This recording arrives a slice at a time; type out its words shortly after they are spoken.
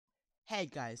Hey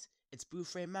guys, it's Blue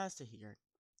Frame Master here.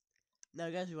 Now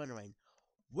you guys be wondering,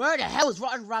 where the hell is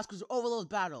Rotten Rascals Overload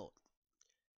Battle?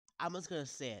 I'm just gonna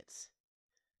say it.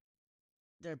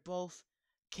 They're both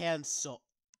canceled.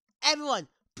 Everyone,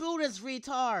 boo this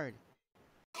retard!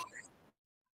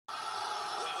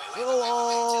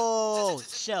 Oh,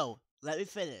 show. Let me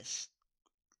finish.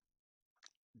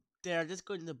 They're just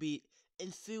going to be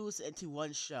infused into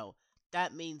one show.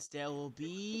 That means there will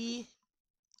be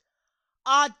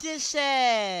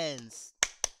auditions.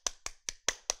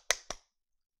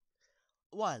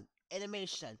 1.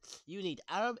 Animation. You need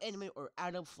Adobe Animate or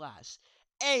Adobe Flash.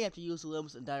 And you have to use the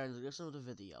limbs and diagrams of the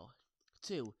video.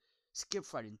 2.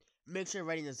 Script writing. Make sure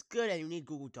writing is good and you need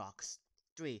Google Docs.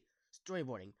 3.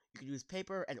 Storyboarding. You can use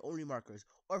paper and only markers,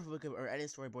 or Wikipedia or any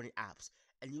storyboarding apps,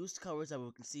 and use colors that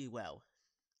we can see well.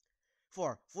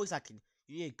 4. Voice acting.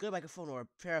 You need a good microphone or a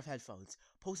pair of headphones.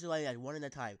 Post your line at one at a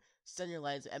time. Send your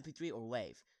lines to MP3 or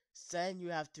WAV. You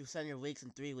have to send your leaks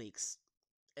in 3 weeks.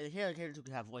 And here are characters who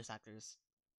can have voice actors.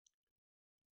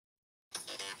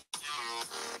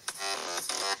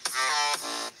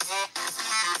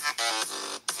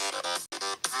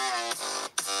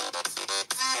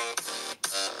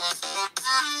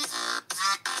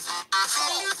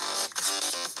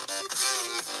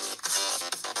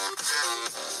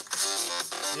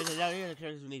 Here are the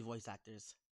characters who need voice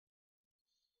actors.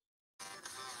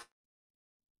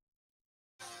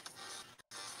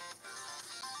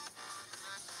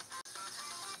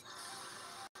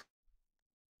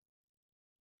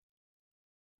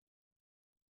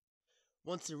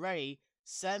 Once you're ready,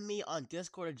 send me on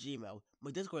Discord or Gmail.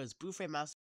 My Discord is BlueFrameMaster.